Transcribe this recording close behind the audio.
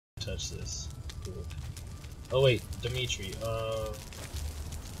touch this. Cool. Oh wait, Dimitri. Oh,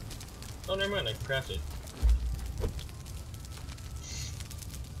 never mind. I can craft it.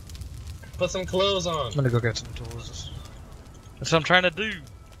 Put some clothes on. I'm gonna go get some tools. That's what I'm trying to do.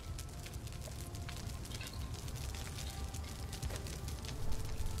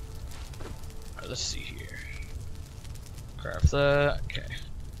 Alright, let's see here. Craft that. Okay.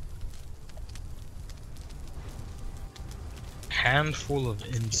 Handful of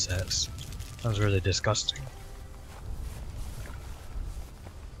insects. Sounds really disgusting.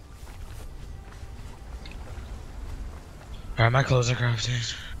 Alright, my clothes are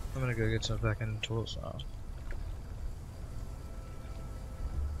crafted. I'm gonna go get some back in tools now.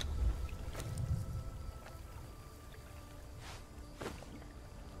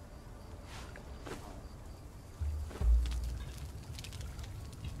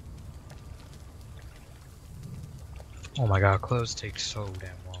 Oh my god, clothes take so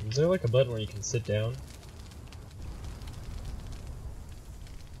damn long. Is there like a button where you can sit down?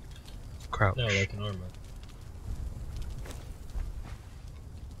 Crouch. No, like an armor.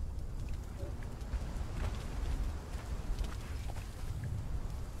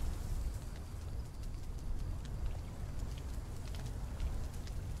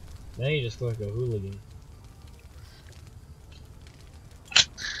 Now you just look like a hooligan.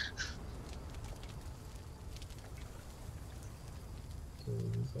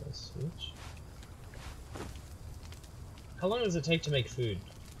 Switch. How long does it take to make food?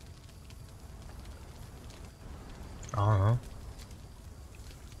 I don't know.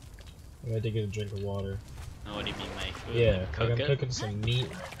 I had to get a drink of water. Oh, what do you mean make food? Yeah, like I'm cooking some meat.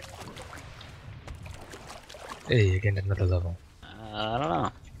 Hey, you're getting another level. I don't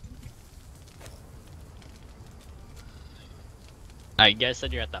know. You guys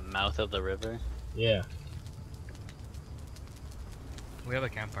said you're at the mouth of the river? Yeah. We have a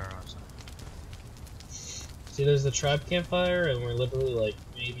campfire outside. See, there's the tribe campfire, and we're literally like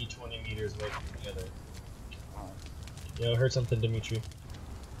maybe 20 meters away from each other. Yo, I heard something, Dimitri.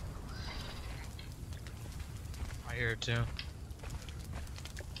 I hear it too.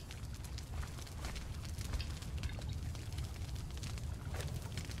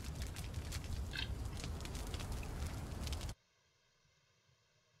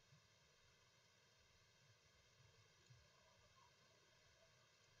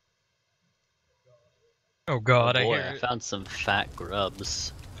 Oh god, Oh boy, I hear I it. found some fat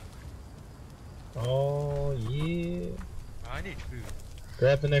grubs. Oh, yeah. I need food.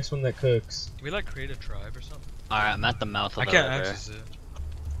 Grab the next one that cooks. Can we like create a tribe or something? Alright, I'm at the mouth of I the can't river. access it.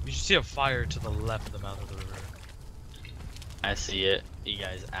 You should see a fire to the left of the mouth of the river. I see it. You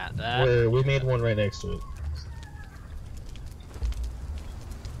guys at that? We made one right next to it.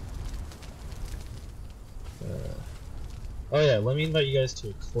 Oh yeah, let me invite you guys to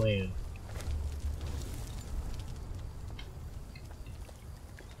a clan.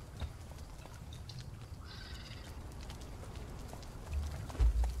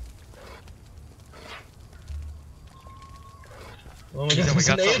 Oh my god, Ethan, we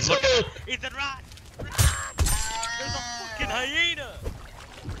got there's an something. ant. Ethan, run! Run! There's a fucking hyena!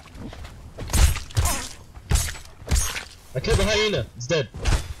 I killed the hyena. It's dead.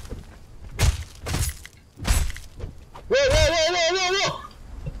 Whoa, whoa, whoa, whoa, whoa, whoa!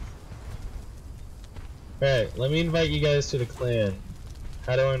 Alright, let me invite you guys to the clan.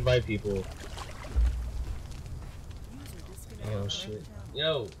 How do I invite people? Oh shit.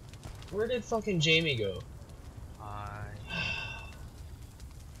 Yo, where did fucking Jamie go?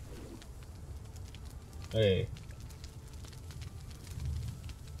 Hey.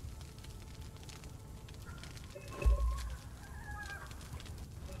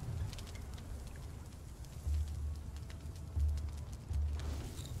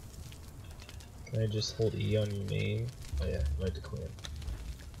 Can I just hold E on your name? Oh yeah, invite the clan.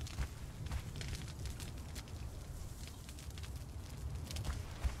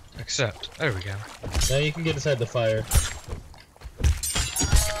 Accept. There we go. Now you can get inside the fire.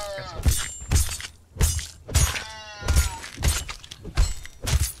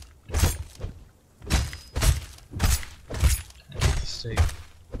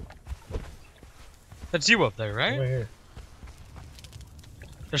 That's you up there, right? Right here.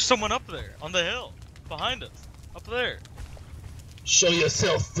 There's someone up there, on the hill, behind us, up there. Show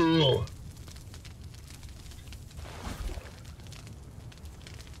yourself, fool!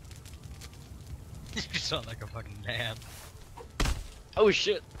 You sound like a fucking man. Oh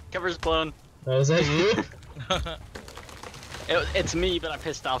shit! Cover's blown. Oh, is that you? It's me, but I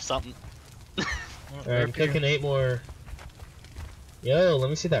pissed off something. Alright, I'm cooking 8 more. Yo, let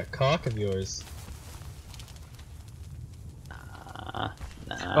me see that cock of yours.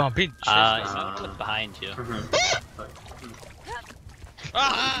 Nah. Oh, I'm being chased. Someone behind you.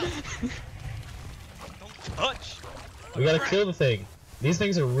 Ah! Don't touch! We gotta kill the thing. These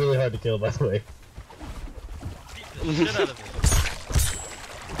things are really hard to kill, by the way. Beat the shit out of it.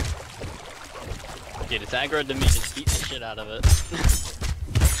 Dude, it's aggroed to me, just beat the shit out of it.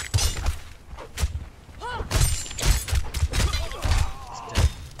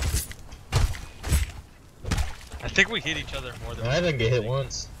 I think we hit each other more than I didn't get hit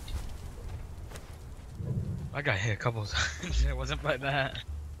once. I got hit a couple of times. It wasn't by that.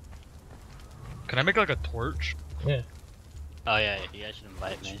 Can I make like a torch? Yeah. Oh yeah, you guys should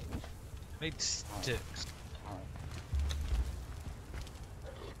invite me. Made sticks.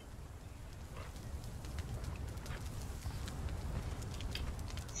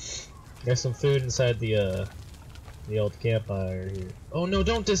 There's some food inside the old campfire here. Oh no,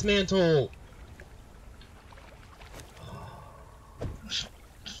 don't dismantle!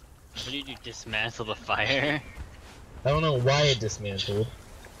 What did you dismantle the fire? I don't know why it dismantled.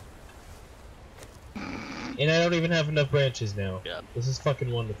 And I don't even have enough branches now. Yep. This is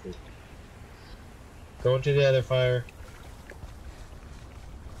fucking wonderful. Go into the other fire.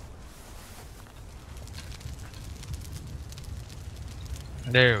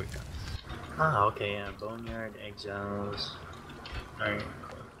 There we go. Ah, okay, yeah. Boneyard, Exiles. Alright.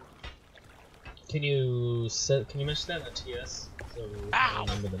 Can you mention that in the TS? So I Ow!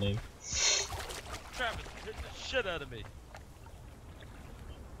 remember the name. Travis hit the shit out of me.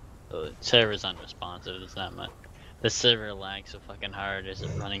 The server's unresponsive, there's not much. The server lags so fucking hard, is it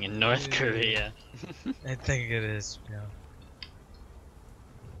running in North Korea? I think it is, yeah.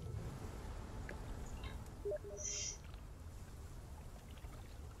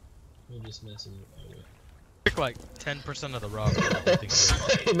 You're just messing with my way. Took like 10% of the rock.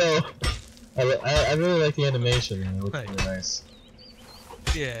 I know. I really like the animation, man. It looks Right. really nice.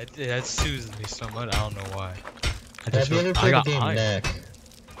 Yeah, it soothes me so much. I don't know why. Have you ever played the game Knack?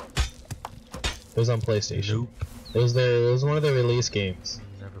 It was on PlayStation. Nope. It was one of the release games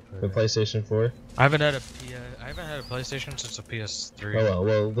Never for played. PlayStation 4. I haven't had a PlayStation since a PS3. Oh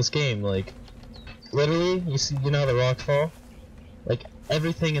well, this game, like, literally, you know how the rocks fall? Like,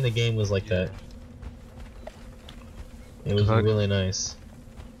 everything in the game was like that. It was really nice.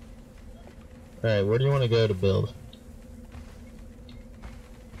 Alright, where do you want to go to build?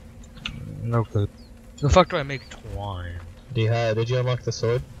 No clue. The fuck do I make twine? Did you unlock the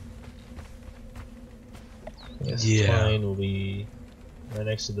sword? Yes, Yeah. twine will be right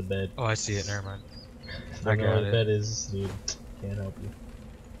next to the bed. Oh, I see it. Never mind. I I know got where the it. bed is, dude. Can't help you.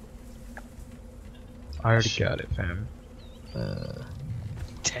 I already got it, fam.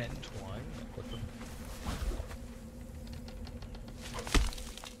 10 twine? What the?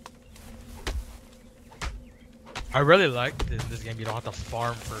 I really like this game. You don't have to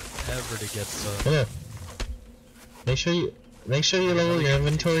farm forever to get stuff. Yeah. Make sure you level your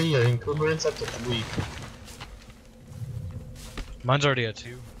inventory, your encumbrance up to 3. Mine's already at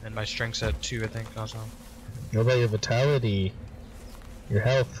 2, and my strength's at 2, I think, also. What about your vitality? Your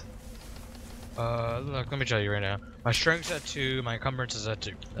health? Look, let me tell you right now. My strength's at 2, my encumbrance is at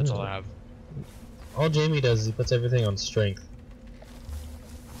 2. That's all I have. All Jamie does is he puts everything on strength.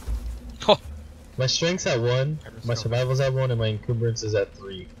 Oh. My strength's at 1, my survival's at 1, and my encumbrance is at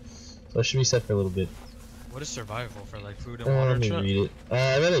 3. So it should be set for a little bit. What is survival for, like, food and water Let and me shit? read it.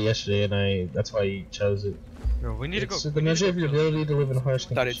 I read it yesterday, and that's why I chose it. Yo, we need to go. It's the measure of your ability to live in harsh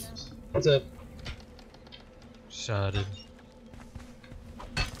conditions. What's up? Shut it.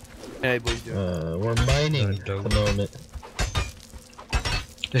 Hey, boys, We're mining at the moment.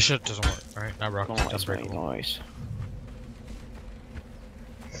 This shit doesn't work, right? That rock nice, doesn't break. nice.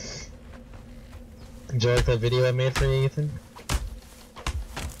 Did you like that video I made for you, Ethan?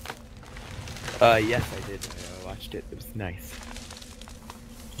 Yes, I did. I watched it. It was nice.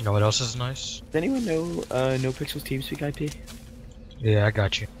 You know what else is nice? Does anyone know No Pixels TeamSpeak IP? Yeah, I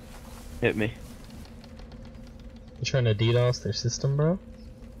got you. Hit me. You trying to DDoS their system, bro?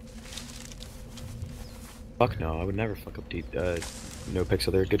 Fuck no, I would never fuck up No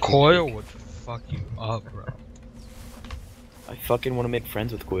Pixel. They're a good Coil TeamSpeak. would fuck you up, bro. I fucking want to make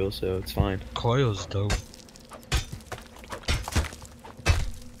friends with Coil, so it's fine. Coil's dope.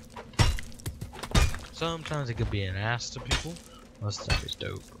 Sometimes it could be an ass to people. Most of the time it's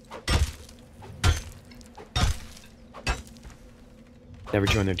dope. Never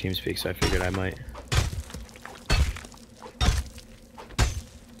joined their TeamSpeak, so I figured I might.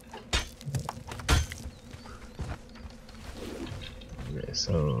 Okay,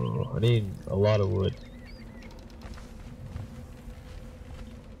 so I need a lot of wood.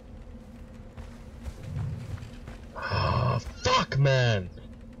 Oh, fuck, man!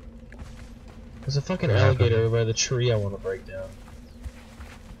 There's a fucking What alligator happened? over by the tree I want to break down.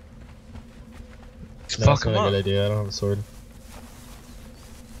 Let's No, fuck that's him not a up. good idea. I don't have a sword.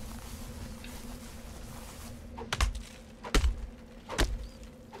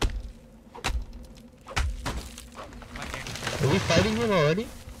 Are we fighting him already?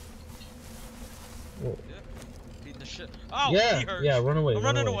 Whoa. Beating the shit. Oh, Yeah, he hurts. yeah, run away. I'm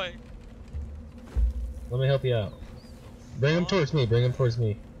run running away. away. Let me help you out. Bring him towards me. Bring him towards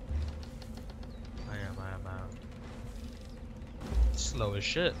me. I am. Slow as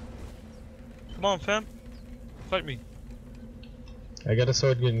shit. Come on, fam. Fight me. I got a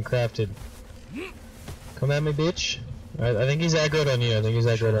sword getting crafted. Come at me, bitch. I think he's aggroed on you. I think he's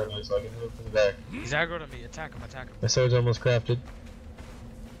aggroed on you, so I can move from the back. He's aggroed on me. Attack him. Attack him. My sword's almost crafted.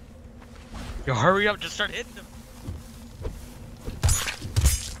 Yo, hurry up. Just start hitting him.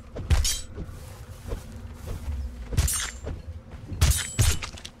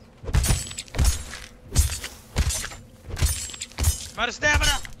 I'm out of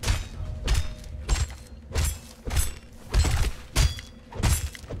stamina.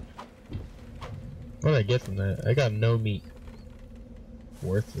 What did I get from that? I got no meat.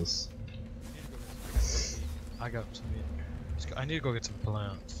 Worthless. I got some meat. I need to go get some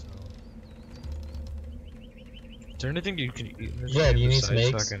plants. Is there anything you can eat in this Yeah, game do you need some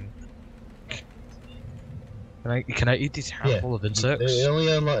besides eggs? Can I eat these handful of insects? It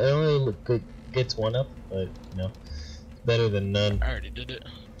only gets one up, but you know, better than none. I already did it.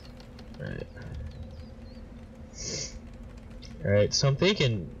 Alright. Alright, so I'm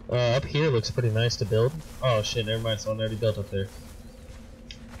thinking up here looks pretty nice to build. Oh shit, never mind, someone already built up there.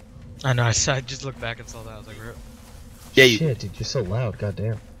 I know. I just looked back and saw that. I was like, "Rip." Yeah, you. Shit, dude, you're so loud,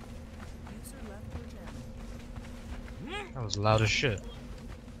 goddamn. That was loud as shit.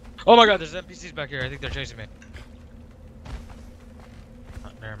 Oh my god, there's NPCs back here. I think they're chasing me. Oh,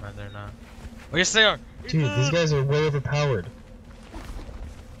 never mind, they're not. Oh yes, they are. Dude, these guys are way overpowered.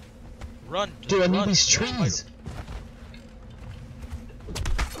 Run. Just Dude, I need run. these trees.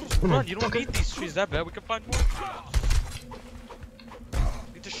 Run. You don't need these trees that bad. We can find more.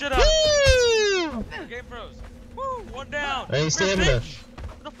 Beat the shit out of them. Game froze. Woo, one down. I need Rip, stamina. bitch.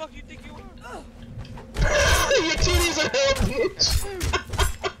 Who the fuck you think you are? Your titties are hell, bitch!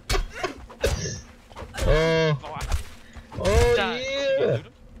 Oh, oh Die. You yeah! loot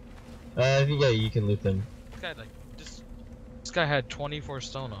 'em? Yeah, you can loot them. This guy had 24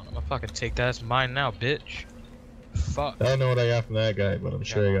 stone on him. I'll fucking take that. It's mine now, bitch. Fuck. I don't know what I got from that guy, but I'm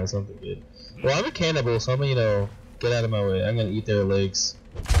sure I got something good. Well, I'm a cannibal, so I'm gonna, you know, get out of my way. I'm gonna eat their legs.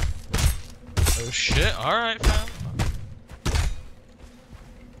 Oh shit, alright fam.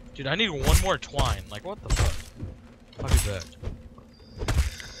 Dude, I need one more twine. Like, what the fuck? I'll be back.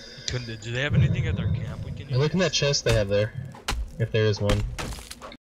 Do they have anything at their camp we can use? Look in that chest they have there. If there is one.